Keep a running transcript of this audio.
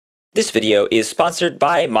This video is sponsored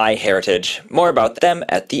by MyHeritage. More about them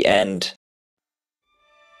at the end.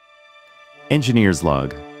 Engineer's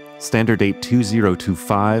Log. Standard date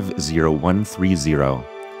 2025-0130.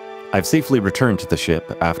 I've safely returned to the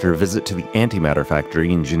ship after a visit to the Antimatter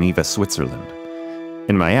factory in Geneva, Switzerland.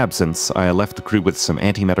 In my absence, I left the crew with some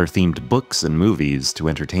antimatter-themed books and movies to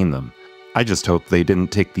entertain them. I just hope they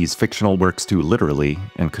didn't take these fictional works too literally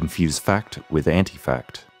and confuse fact with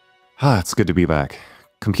anti-fact. It's good to be back.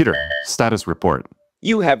 Computer, status report.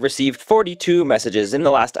 You have received 42 messages in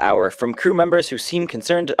the last hour from crew members who seem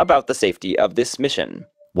concerned about the safety of this mission.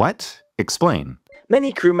 What? Explain.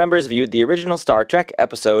 Many crew members viewed the original Star Trek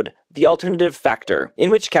episode, The Alternative Factor,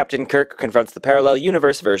 in which Captain Kirk confronts the parallel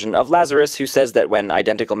universe version of Lazarus, who says that when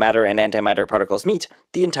identical matter and antimatter particles meet,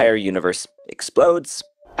 the entire universe explodes.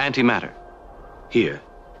 Antimatter. Here,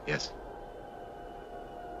 yes.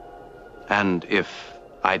 And if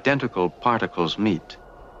identical particles meet?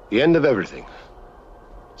 The end of everything.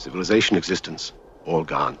 Civilization, existence, all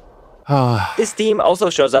gone. This theme also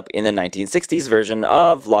shows up in the 1960s version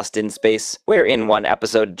of Lost in Space, where in one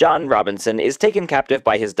episode, John Robinson is taken captive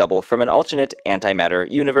by his double from an alternate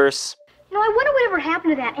antimatter universe. You know, I wonder whatever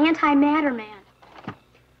happened to that antimatter man.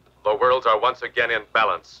 The worlds are once again in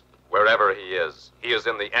balance. Wherever he is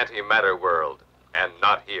in the antimatter world, and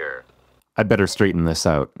not here. I'd better straighten this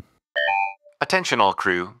out. Attention all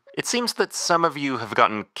crew. It seems that some of you have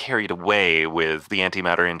gotten carried away with the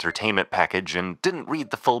Antimatter Entertainment package and didn't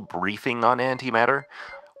read the full briefing on antimatter.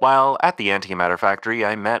 While at the Antimatter Factory,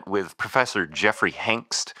 I met with Professor Jeffrey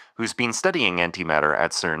Hengst, who's been studying antimatter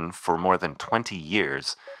at CERN for more than 20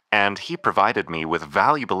 years, and he provided me with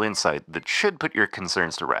valuable insight that should put your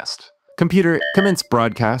concerns to rest. Computer, commence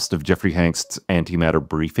broadcast of Jeffrey Hengst's antimatter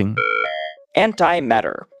briefing.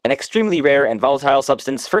 Antimatter, an extremely rare and volatile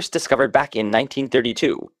substance first discovered back in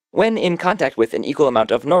 1932. When in contact with an equal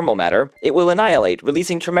amount of normal matter, it will annihilate,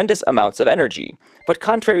 releasing tremendous amounts of energy. But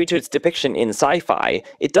contrary to its depiction in Sci-Fi,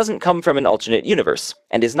 it doesn't come from an alternate universe,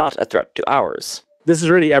 and is not a threat to ours. This is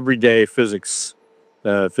really everyday physics,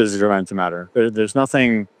 physics of antimatter. There's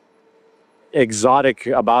nothing exotic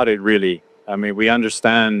about it, really. I mean, we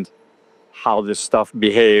understand how this stuff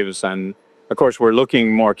behaves, and of course we're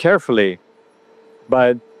looking more carefully,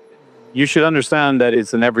 but you should understand that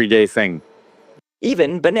it's an everyday thing.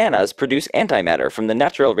 Even bananas produce antimatter from the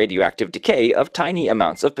natural radioactive decay of tiny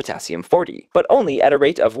amounts of potassium-40, but only at a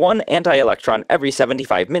rate of 1 anti-electron every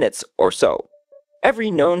 75 minutes or so.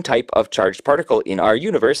 Every known type of charged particle in our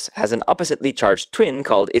universe has an oppositely charged twin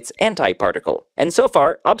called its antiparticle, and so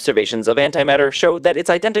far, observations of antimatter show that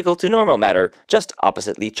it's identical to normal matter, just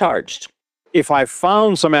oppositely charged. If I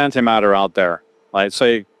found some antimatter out there, like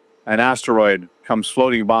say an asteroid comes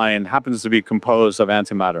floating by and happens to be composed of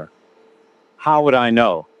antimatter, how would I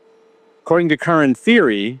know? According to current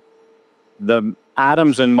theory, the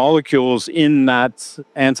atoms and molecules in that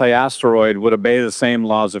anti-asteroid would obey the same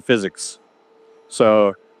laws of physics.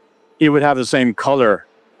 So it would have the same color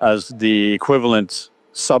as the equivalent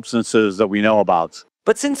substances that we know about.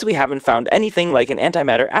 But since we haven't found anything like an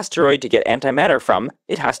antimatter asteroid to get antimatter from,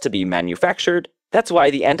 it has to be manufactured. That's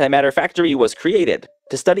why the Antimatter Factory was created,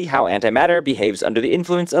 to study how antimatter behaves under the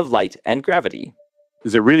influence of light and gravity.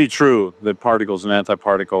 Is it really true that particles and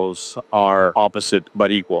antiparticles are opposite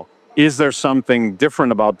but equal? Is there something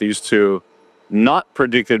different about these two, not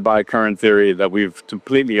predicted by current theory, that we've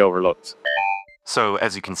completely overlooked? So,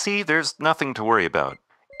 as you can see, there's nothing to worry about.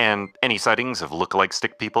 And any sightings of look-alike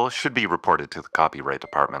stick people should be reported to the copyright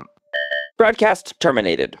department. Broadcast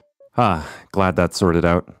terminated. Glad that's sorted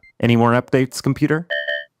out. Any more updates, computer?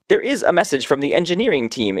 There is a message from the engineering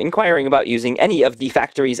team inquiring about using any of the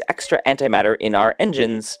factory's extra antimatter in our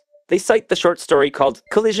engines. They cite the short story called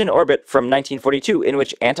Collision Orbit from 1942, in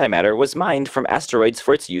which antimatter was mined from asteroids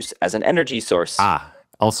for its use as an energy source.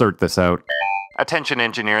 I'll sort this out. Attention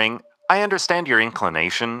engineering. I understand your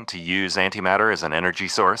inclination to use antimatter as an energy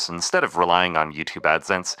source instead of relying on YouTube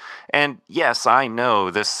AdSense. And yes, I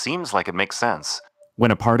know this seems like it makes sense. When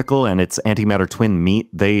a particle and its antimatter twin meet,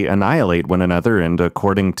 they annihilate one another and,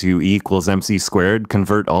 according to E equals mc squared,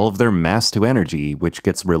 convert all of their mass to energy, which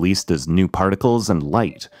gets released as new particles and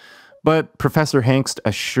light. But Professor Hengst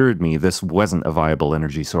assured me this wasn't a viable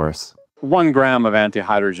energy source. 1 gram of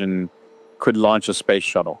antihydrogen could launch a space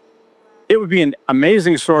shuttle. It would be an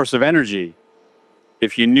amazing source of energy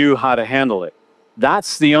if you knew how to handle it.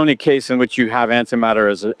 That's the only case in which you have antimatter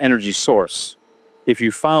as an energy source. If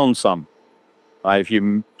you found some. If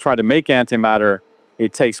you try to make antimatter,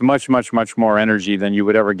 it takes much, much, much more energy than you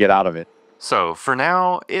would ever get out of it. So, for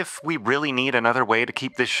now, if we really need another way to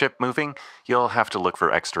keep this ship moving, you'll have to look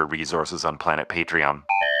for extra resources on Planet Patreon.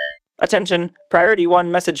 Attention, Priority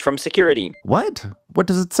 1 message from security. What? What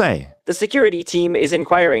does it say? The security team is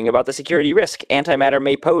inquiring about the security risk antimatter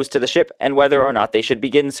may pose to the ship and whether or not they should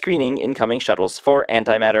begin screening incoming shuttles for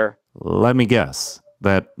antimatter. Let me guess.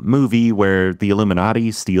 That movie where the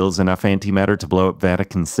Illuminati steals enough antimatter to blow up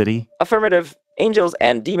Vatican City? Affirmative. Angels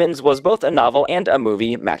and Demons was both a novel and a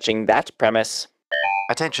movie matching that premise.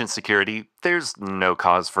 Attention security, there's no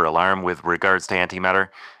cause for alarm with regards to antimatter.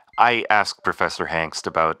 I asked Professor Hangst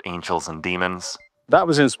about angels and demons. That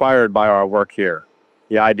was inspired by our work here.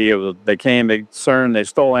 The idea was they came, they CERN, they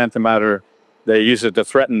stole antimatter, they used it to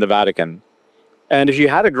threaten the Vatican. And if you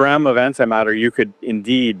had a gram of antimatter, you could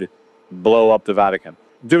indeed blow up the Vatican.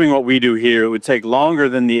 Doing what we do here, it would take longer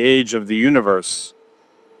than the age of the universe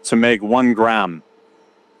to make 1 gram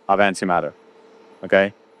of antimatter,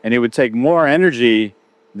 okay? And it would take more energy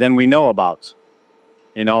than we know about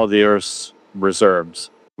in all the Earth's reserves.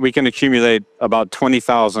 We can accumulate about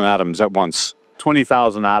 20,000 atoms at once.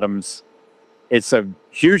 20,000 atoms. It's a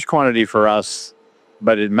huge quantity for us,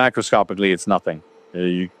 but macroscopically it's nothing.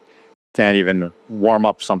 You can't even warm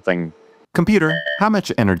up something. Computer, how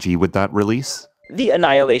much energy would that release? The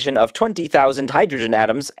annihilation of 20,000 hydrogen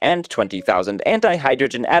atoms and 20,000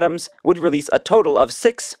 anti-hydrogen atoms would release a total of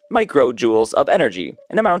 6 microjoules of energy,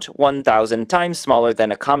 an amount 1,000 times smaller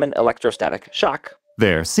than a common electrostatic shock.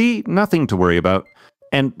 There, see? Nothing to worry about.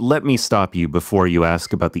 And let me stop you before you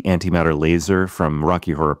ask about the antimatter laser from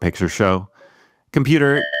Rocky Horror Picture Show.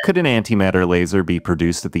 Computer, could an antimatter laser be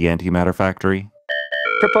produced at the antimatter factory?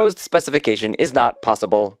 Proposed specification is not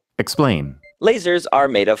possible. Explain. Lasers are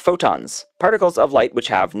made of photons, particles of light which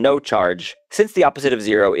have no charge. Since the opposite of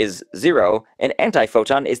zero is zero, an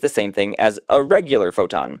antiphoton is the same thing as a regular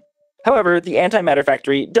photon. However, the antimatter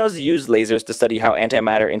factory does use lasers to study how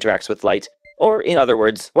antimatter interacts with light, or in other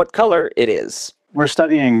words, what color it is. We're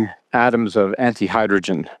studying atoms of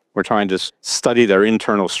antihydrogen. We're trying to study their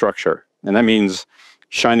internal structure. And that means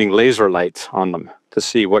shining laser light on them to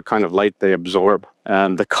see what kind of light they absorb.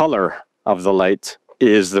 And the color of the light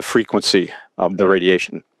is the frequency of the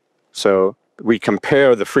radiation. So we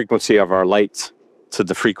compare the frequency of our light to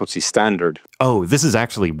the frequency standard. Oh, this is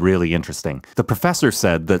actually really interesting. The professor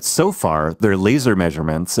said that so far, their laser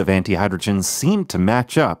measurements of antihydrogen seem to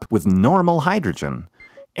match up with normal hydrogen.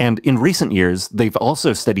 And in recent years, they've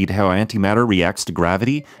also studied how antimatter reacts to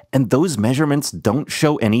gravity, and those measurements don't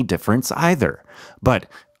show any difference either. But,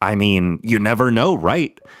 I mean, you never know,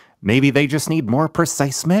 right? Maybe they just need more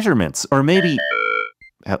precise measurements, or maybe...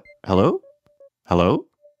 Hello? Hello?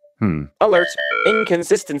 Alert.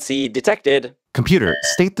 Inconsistency detected. Computer,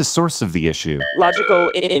 state the source of the issue. Logical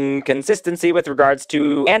inconsistency with regards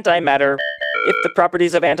to antimatter. If the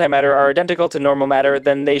properties of antimatter are identical to normal matter,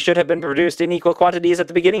 then they should have been produced in equal quantities at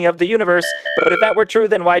the beginning of the universe. But if that were true,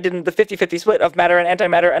 then why didn't the 50-50 split of matter and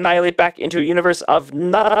antimatter annihilate back into a universe of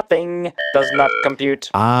nothing? Does not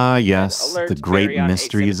compute. Ah, yes, Alert, the great carry on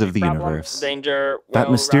mysteries of the asymmetry problem, universe. Danger, That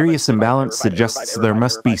well, mysterious Robert, imbalance Provider, suggests Provider, there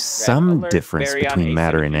must be Provider, some Alert, difference carry on between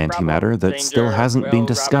matter and asymmetry antimatter problem, that still danger, hasn't been well,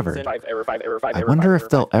 discovered. Robinson, I wonder if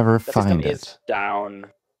they'll ever The system find is it. down.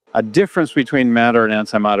 A difference between matter and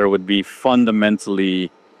antimatter would be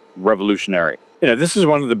fundamentally revolutionary. This is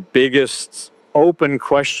one of the biggest open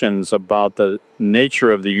questions about the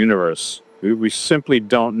nature of the universe. We simply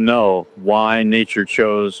don't know why nature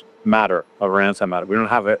chose matter over antimatter. We don't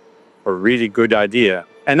have a really good idea.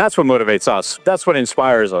 And that's what motivates us. That's what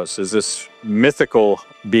inspires us, is this mythical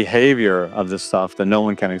behavior of this stuff that no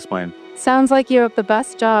one can explain. Sounds like you have the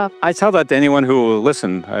best job. I tell that to anyone who will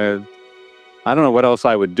listen. I don't know what else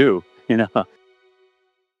I would do,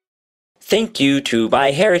 Thank you to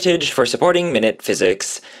MyHeritage for supporting Minute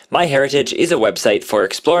Physics. MyHeritage is a website for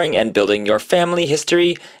exploring and building your family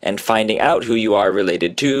history and finding out who you are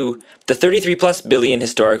related to. The 33+ billion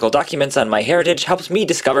historical documents on MyHeritage helped me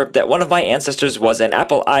discover that one of my ancestors was an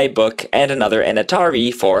Apple iBook and another an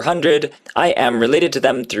Atari 400. I am related to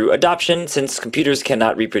them through adoption since computers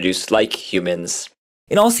cannot reproduce like humans.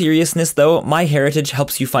 In all seriousness, though, MyHeritage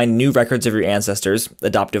helps you find new records of your ancestors,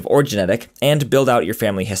 adoptive or genetic, and build out your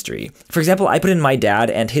family history. For example, I put in my dad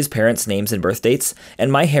and his parents' names and birth dates,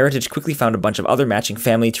 and MyHeritage quickly found a bunch of other matching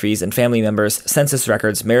family trees and family members, census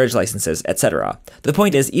records, marriage licenses, etc. The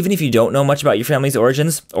point is, even if you don't know much about your family's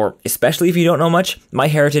origins, or especially if you don't know much,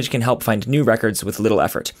 MyHeritage can help find new records with little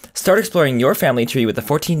effort. Start exploring your family tree with a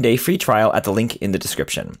 14-day free trial at the link in the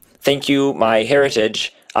description. Thank you, MyHeritage.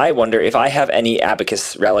 I wonder if I have any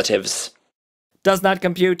abacus relatives. Does not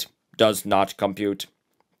compute. Does not compute.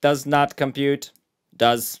 Does not compute.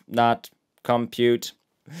 Does not compute.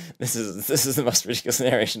 This is the most ridiculous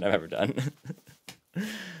narration I've ever done.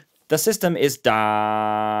 The system is down.